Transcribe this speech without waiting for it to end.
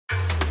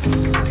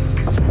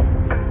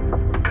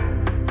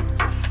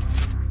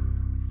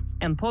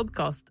En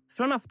podcast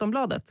från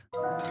Aftonbladet.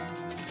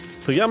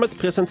 Programmet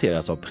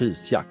presenteras av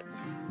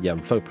Prisjakt.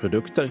 Jämför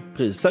produkter,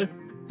 priser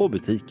och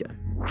butiker.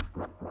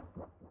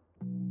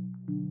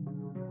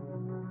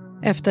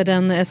 Efter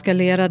den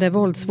eskalerade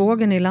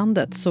våldsvågen i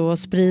landet så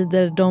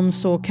sprider de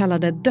så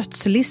kallade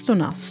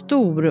dödslistorna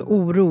stor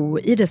oro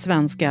i det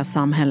svenska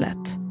samhället.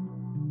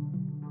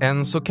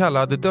 En så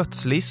kallad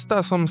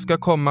dödslista som ska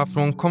komma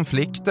från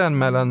konflikten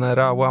mellan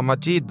Rawa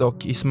Majid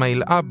och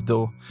Ismail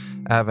Abdo,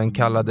 även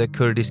kallade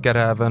kurdiska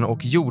räven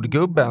och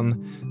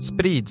jordgubben,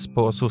 sprids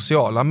på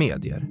sociala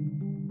medier.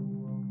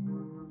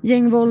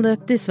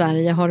 Gängvåldet i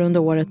Sverige har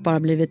under året bara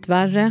blivit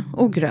värre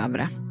och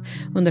grövre.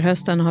 Under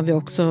hösten har vi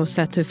också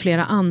sett hur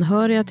flera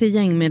anhöriga till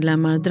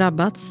gängmedlemmar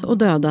drabbats och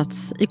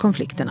dödats i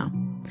konflikterna.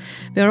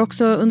 Vi har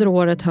också under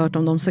året hört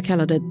om de så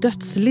kallade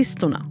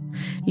dödslistorna.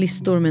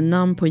 Listor med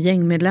namn på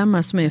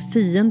gängmedlemmar som är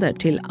fiender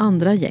till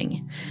andra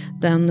gäng.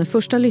 Den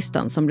första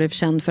listan som blev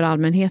känd för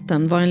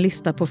allmänheten var en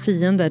lista på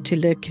fiender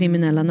till det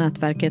kriminella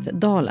nätverket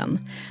Dalen.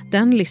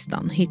 Den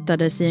listan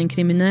hittades i en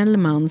kriminell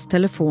mans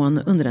telefon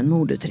under en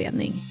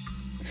mordutredning.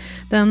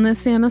 Den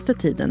senaste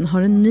tiden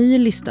har en ny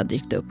lista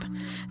dykt upp.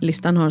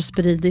 Listan har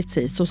spridits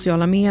i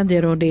sociala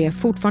medier och det är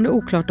fortfarande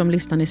oklart om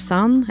listan är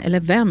sann eller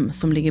vem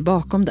som ligger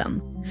bakom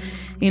den.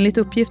 Enligt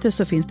uppgifter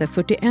så finns det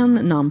 41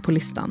 namn på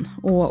listan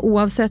och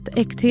oavsett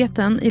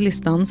äktheten i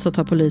listan så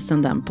tar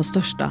polisen den på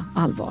största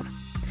allvar.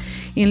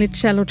 Enligt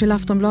källor till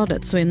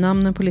Aftonbladet så är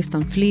namnen på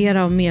listan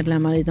flera av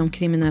medlemmar i de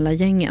kriminella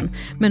gängen,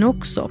 men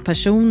också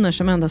personer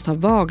som endast har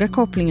vaga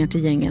kopplingar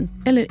till gängen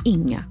eller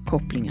inga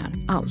kopplingar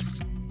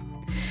alls.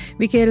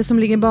 Vilka är det som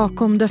ligger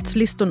bakom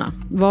dödslistorna?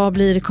 Vad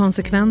blir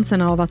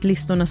konsekvenserna av att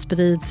listorna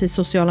sprids i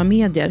sociala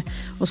medier?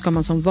 Och ska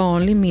man som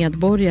vanlig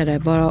medborgare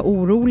vara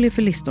orolig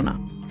för listorna?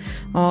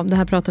 Ja, det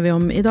här pratar vi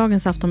om i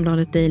dagens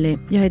Aftonbladet Daily.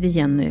 Jag heter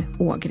Jenny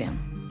Ågren.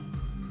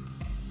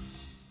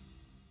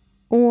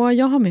 Och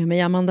jag har med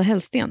mig Amanda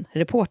Hellsten,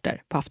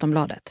 reporter på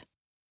Aftonbladet.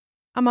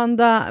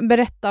 Amanda,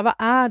 berätta, vad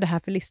är det här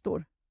för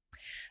listor?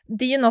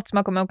 Det är ju något som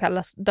man kommer att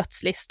kalla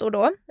dödslistor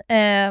då.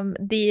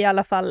 Det är i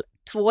alla fall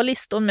 2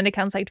 listor, men det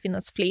kan säkert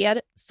finnas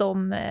fler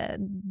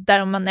där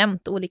de har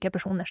nämnt olika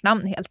personers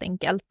namn helt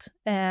enkelt.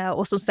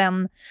 Och så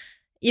sen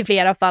i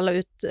flera fall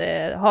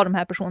har de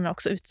här personerna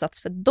också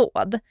utsatts för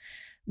dåd.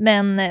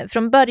 Men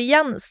från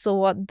början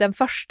så den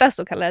första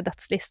så kallade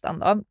dödslistan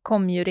då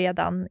kom ju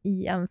redan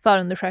i en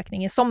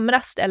förundersökning i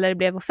somras, eller det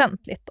blev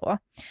offentligt då.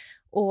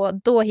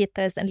 Och då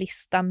hittades en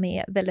lista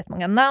med väldigt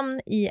många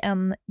namn i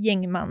en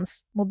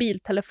gängmans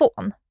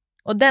mobiltelefon.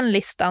 Och den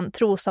listan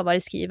tros ha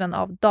varit skriven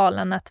av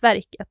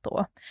Dalarna-nätverket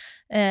då.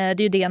 Det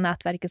är ju det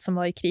nätverket som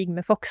var i krig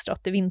med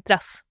Foxtrot i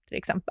vintras till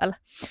exempel.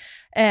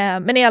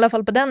 Men i alla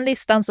fall på den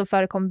listan så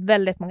förekom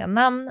väldigt många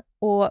namn.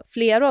 Och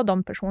flera av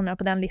de personerna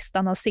på den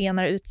listan har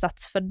senare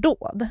utsatts för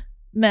dåd.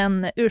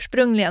 Men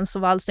ursprungligen så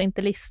var alltså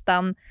inte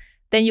listan,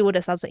 den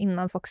gjordes alltså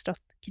innan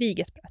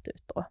Foxtrot-kriget bröt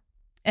ut då.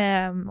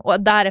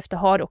 Och därefter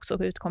har det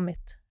också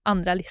utkommit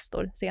andra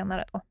listor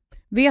senare då.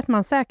 Vet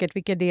man säkert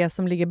vilka det är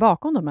som ligger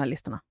bakom de här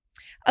listorna?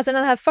 Alltså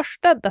den här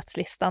första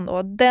dödslistan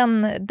då,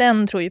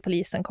 den tror ju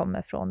polisen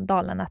kommer från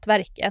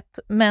Dalarna-nätverket.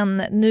 Men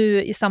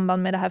nu i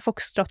samband med det här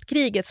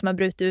Foxtrot-kriget som har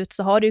brutit ut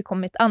så har det ju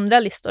kommit andra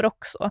listor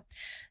också.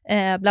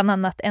 Bland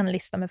annat en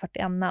lista med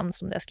 41 namn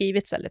som det har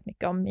skrivits väldigt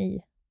mycket om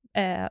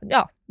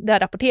det har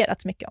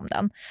rapporterats mycket om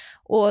den.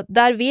 Och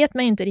där vet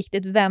man ju inte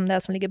riktigt vem det är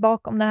som ligger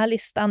bakom den här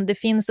listan. Det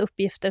finns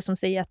uppgifter som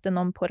säger att det är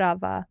någon på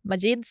Rawa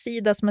Majids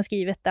sida som har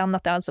skrivit den,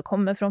 att det alltså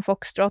kommer från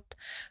Foxtrot.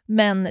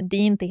 Men det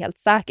är inte helt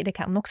säkert, det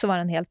kan också vara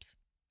en helt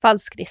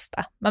falsk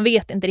lista. Man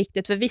vet inte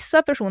riktigt, för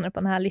vissa personer på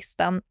den här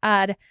listan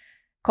är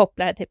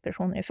kopplade till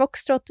personer i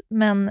Foxtrot,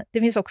 men det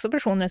finns också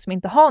personer som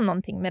inte har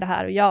någonting med det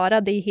här att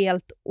göra. Det är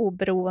helt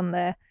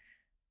oberoende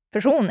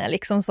personer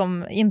liksom,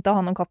 som inte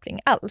har någon koppling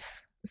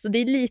alls. Så det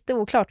är lite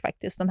oklart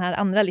faktiskt, den här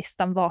andra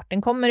listan, vart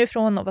den kommer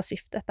ifrån och vad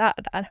syftet är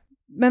där.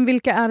 Men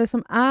vilka är det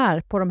som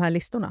är på de här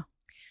listorna?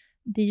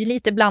 Det är ju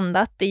lite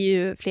blandat. Det är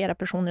ju flera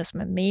personer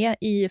som är med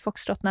i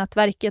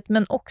Foxtrot-nätverket,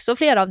 men också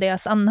flera av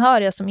deras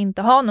anhöriga som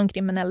inte har någon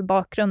kriminell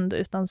bakgrund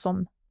utan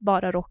som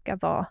bara råkar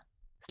vara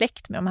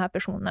släkt med de här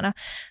personerna.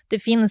 Det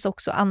finns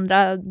också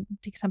andra,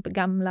 till exempel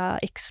gamla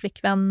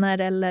ex-flickvänner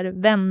eller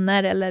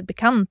vänner eller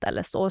bekanta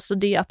eller så. Så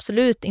det är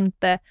absolut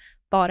inte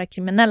bara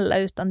kriminella,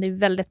 utan det är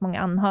väldigt många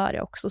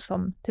anhöriga också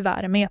som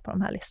tyvärr är med på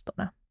de här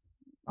listorna.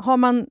 Har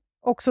man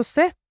också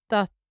sett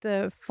att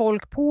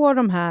folk på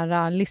de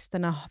här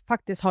listorna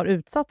faktiskt har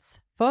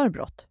utsatts för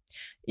brott?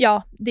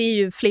 Ja, det är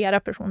ju flera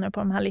personer på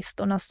de här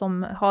listorna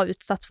som har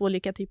utsatts för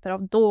olika typer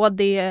av dåd.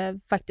 Det är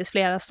faktiskt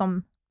flera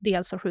som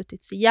dels har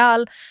skjutits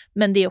ihjäl,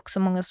 men det är också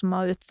många som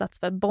har utsatts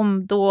för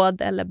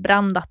bombdåd eller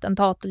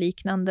brandattentat och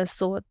liknande.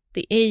 Så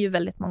det är ju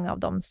väldigt många av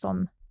dem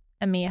som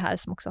är med här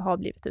som också har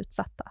blivit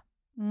utsatta.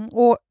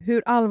 Och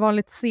hur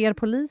allvarligt ser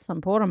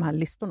polisen på de här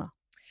listorna?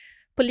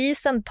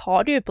 Polisen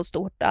tar det ju på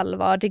stort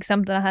allvar. Till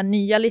exempel den här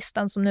nya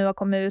listan som nu har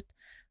kommit ut.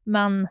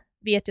 Man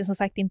vet ju som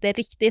sagt inte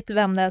riktigt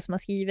vem det är som har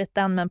skrivit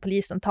den, men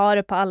polisen tar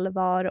det på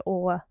allvar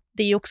och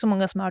det är ju också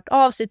många som har hört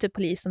av sig till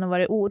polisen och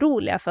varit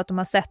oroliga för att de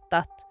har sett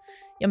att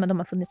de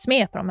har funnits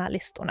med på de här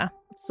listorna.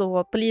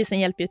 Så polisen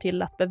hjälper ju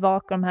till att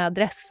bevaka de här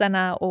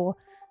adresserna och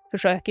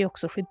försöker ju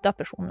också skydda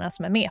personerna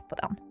som är med på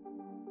den.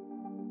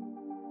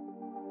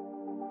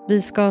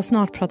 Vi ska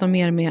snart prata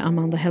mer med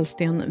Amanda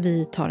Hellsten.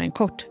 Vi tar en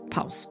kort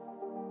paus.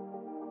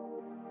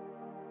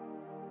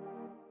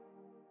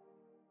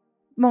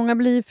 Många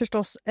blir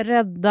förstås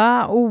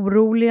rädda,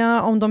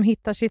 oroliga om de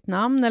hittar sitt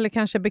namn eller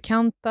kanske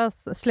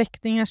bekantas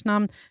släktingars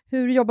namn.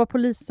 Hur jobbar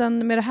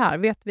polisen med det här?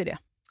 Vet vi det?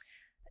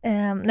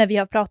 När vi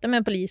har pratat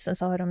med polisen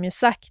så har de ju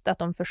sagt att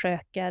de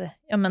försöker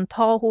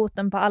ta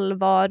hoten på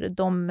allvar.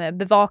 De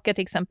bevakar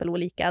till exempel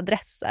olika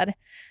adresser.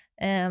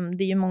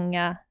 Det är ju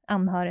många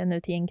anhöriga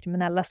nu till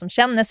gängkriminella som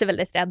känner sig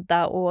väldigt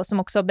rädda och som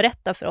också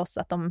berättar för oss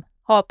att de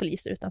har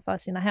poliser utanför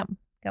sina hem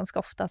ganska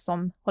ofta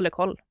som håller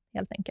koll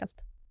helt enkelt.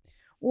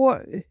 Och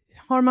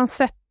har man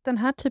sett den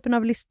här typen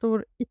av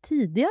listor i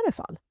tidigare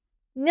fall?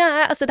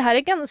 Nej, alltså det här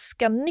är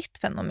ganska nytt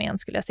fenomen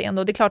skulle jag säga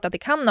ändå. Det är klart att det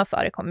kan ha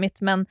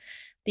förekommit, men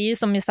det är ju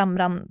som i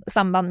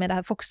samband med det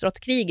här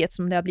foxtrotkriget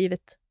som det har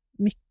blivit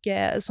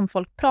mycket, som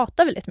folk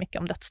pratar väldigt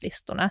mycket om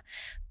dödslistorna.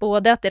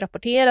 Både att det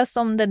rapporteras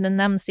om det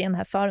nämns i den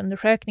här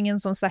förundersökningen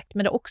som sagt,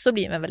 men det har också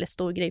blivit en väldigt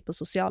stor grej på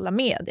sociala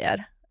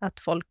medier. Att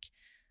folk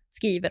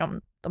skriver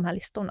om de här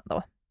listorna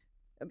då.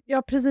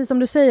 Ja, precis som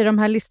du säger, de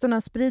här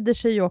listorna sprider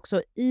sig ju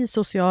också i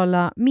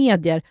sociala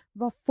medier.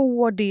 Vad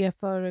får det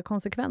för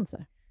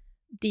konsekvenser?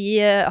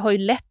 Det har ju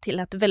lett till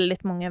att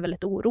väldigt många är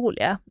väldigt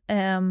oroliga.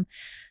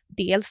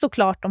 Dels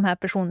såklart de här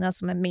personerna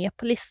som är med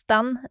på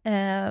listan.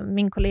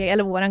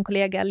 Vår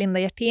kollega Linda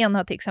Hjertén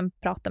har till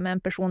exempel pratat med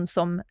en person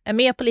som är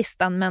med på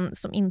listan men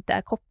som inte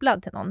är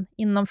kopplad till någon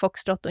inom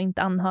foxtrot och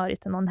inte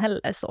anhörig till någon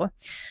heller. Så.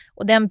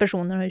 Och den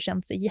personen har ju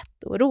känt sig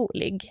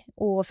jätteorolig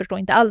och förstår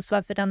inte alls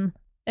varför den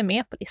är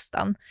med på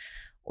listan.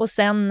 Och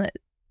sen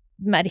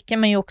märker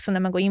man ju också när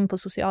man går in på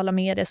sociala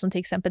medier som till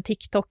exempel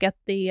TikTok att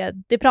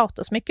det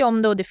pratas mycket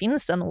om det och det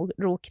finns en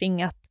oro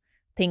kring att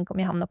tänk om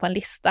jag hamnar på en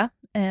lista.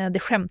 Det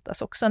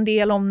skämtas också en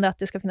del om det, att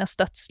det ska finnas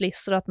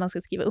dödslistor och att man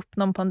ska skriva upp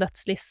någon på en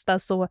dödslista.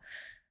 Så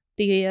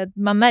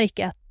man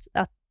märker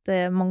att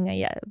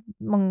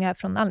många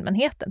från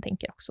allmänheten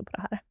tänker också på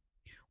det här.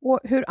 Och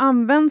hur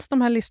används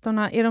de här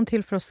listorna? Är de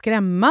till för att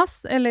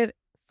skrämmas eller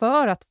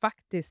för att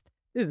faktiskt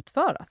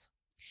utföras?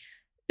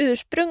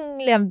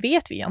 Ursprungligen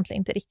vet vi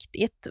egentligen inte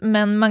riktigt,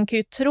 men man kan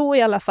ju tro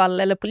i alla fall,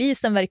 eller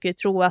polisen verkar ju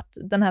tro att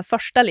den här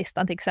första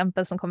listan till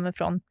exempel som kommer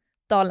från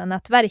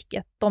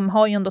Dalenätverket, de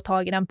har ju ändå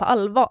tagit den på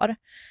allvar.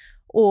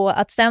 Och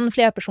att sen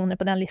flera personer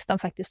på den listan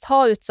faktiskt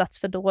har utsatts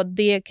för då,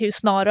 det kan ju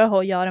snarare ha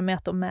att göra med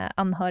att de är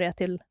anhöriga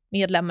till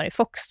medlemmar i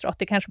foxtrot.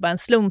 Det kanske bara är en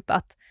slump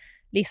att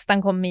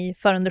listan kom i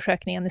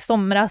förundersökningen i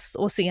somras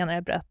och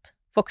senare bröt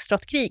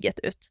foxtrotkriget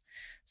ut.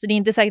 Så det är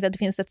inte säkert att det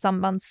finns ett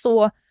samband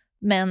så,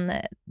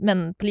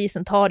 men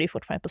polisen tar det ju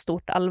fortfarande på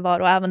stort allvar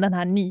och även den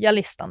här nya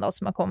listan då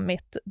som har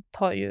kommit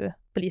tar ju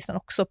polisen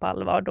också på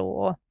allvar då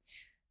och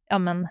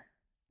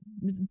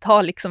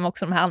tar liksom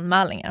också de här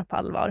anmälningarna på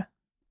allvar.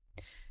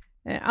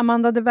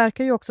 Amanda, det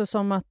verkar ju också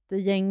som att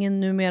gängen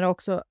numera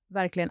också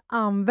verkligen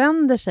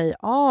använder sig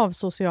av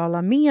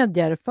sociala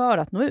medier för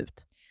att nå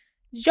ut.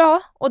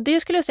 Ja, och det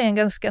skulle jag säga är en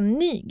ganska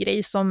ny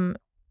grej som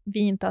vi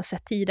inte har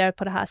sett tidigare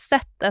på det här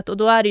sättet. Och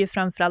då är det ju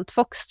framförallt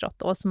foxtrot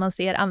då, som man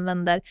ser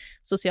använder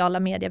sociala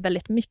medier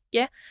väldigt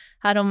mycket.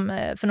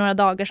 För några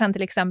dagar sedan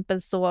till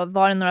exempel så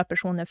var det några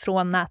personer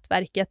från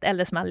nätverket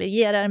eller som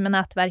allierar med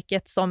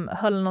nätverket som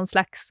höll någon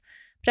slags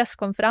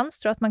presskonferens,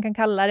 tror jag att man kan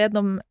kalla det.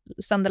 De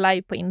sände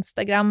live på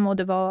Instagram och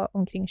det var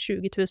omkring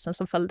 20 000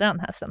 som följde den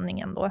här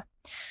sändningen då.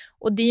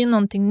 Och det är ju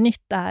någonting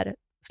nytt det här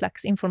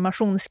slags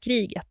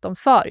informationskriget de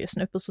för just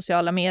nu på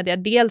sociala medier.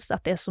 Dels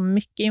att det är så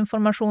mycket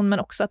information men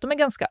också att de är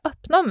ganska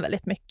öppna om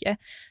väldigt mycket.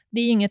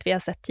 Det är ju inget vi har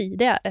sett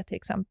tidigare till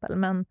exempel,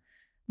 men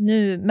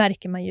nu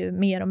märker man ju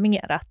mer och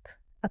mer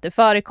att det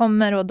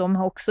förekommer och de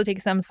har också till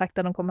exempel sagt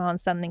att de kommer ha en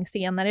sändning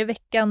senare i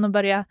veckan och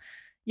börja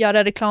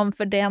göra reklam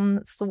för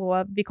den,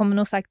 så vi kommer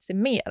nog sagt se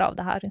mer av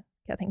det här, kan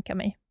jag tänka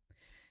mig.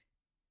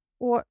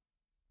 Och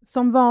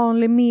som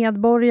vanlig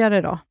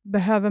medborgare då,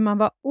 behöver man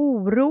vara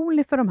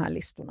orolig för de här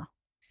listorna?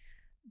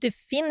 Det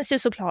finns ju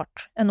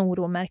såklart en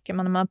oro, märker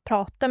man när man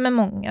pratar med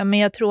många, men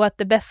jag tror att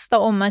det bästa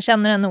om man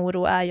känner en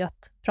oro är ju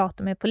att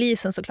prata med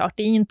polisen såklart.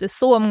 Det är ju inte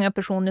så många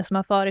personer som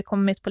har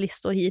förekommit på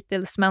listor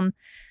hittills, men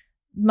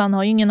man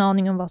har ju ingen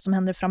aning om vad som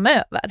händer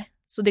framöver.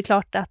 Så det är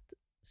klart att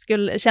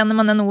känner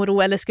man en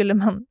oro eller skulle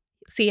man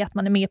se att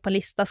man är med på en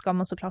lista ska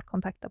man såklart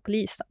kontakta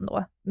polisen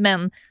då.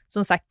 Men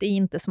som sagt, det är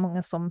inte så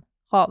många som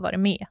har varit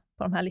med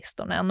på de här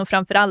listorna än, och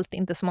framförallt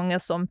inte så många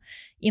som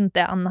inte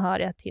är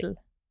anhöriga till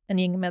en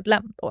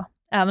gängmedlem då.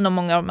 Även om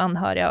många av de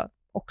anhöriga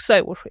också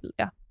är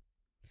oskyldiga.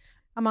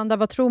 Amanda,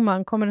 vad tror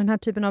man? Kommer den här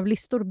typen av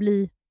listor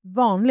bli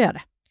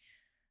vanligare?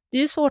 Det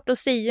är ju svårt att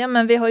säga,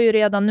 men vi har ju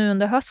redan nu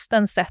under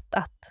hösten sett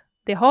att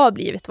det har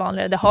blivit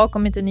vanligare. Det har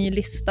kommit en ny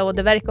lista och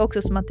det verkar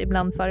också som att det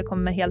ibland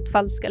förekommer helt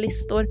falska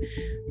listor.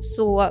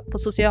 Så på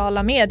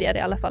sociala medier i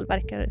alla fall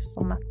verkar det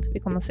som att vi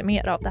kommer att se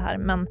mer av det här.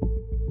 Men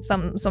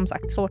som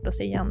sagt, svårt att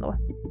säga ändå.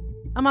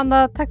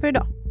 Amanda, tack för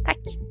idag. Tack.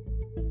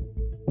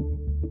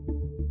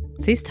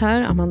 Sist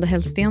här, Amanda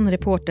Hellsten,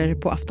 reporter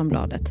på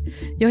Aftonbladet.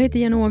 Jag heter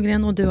Jenny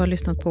Ågren och du har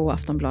lyssnat på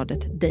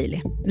Aftonbladet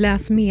Daily.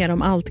 Läs mer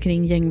om allt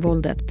kring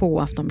gängvåldet på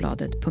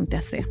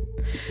aftonbladet.se.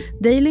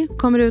 Daily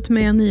kommer ut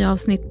med nya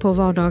avsnitt på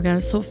vardagar,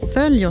 så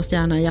följ oss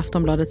gärna i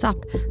Aftonbladets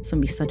app så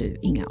missar du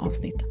inga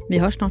avsnitt. Vi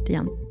hörs snart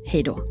igen.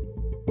 Hej då!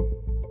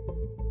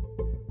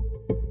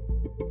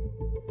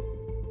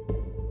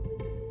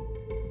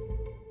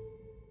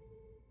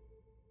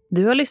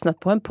 Du har lyssnat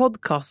på en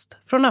podcast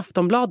från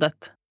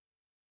Aftonbladet.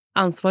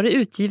 Ansvarig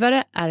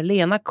utgivare är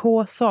Lena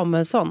K.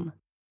 Samuelsson.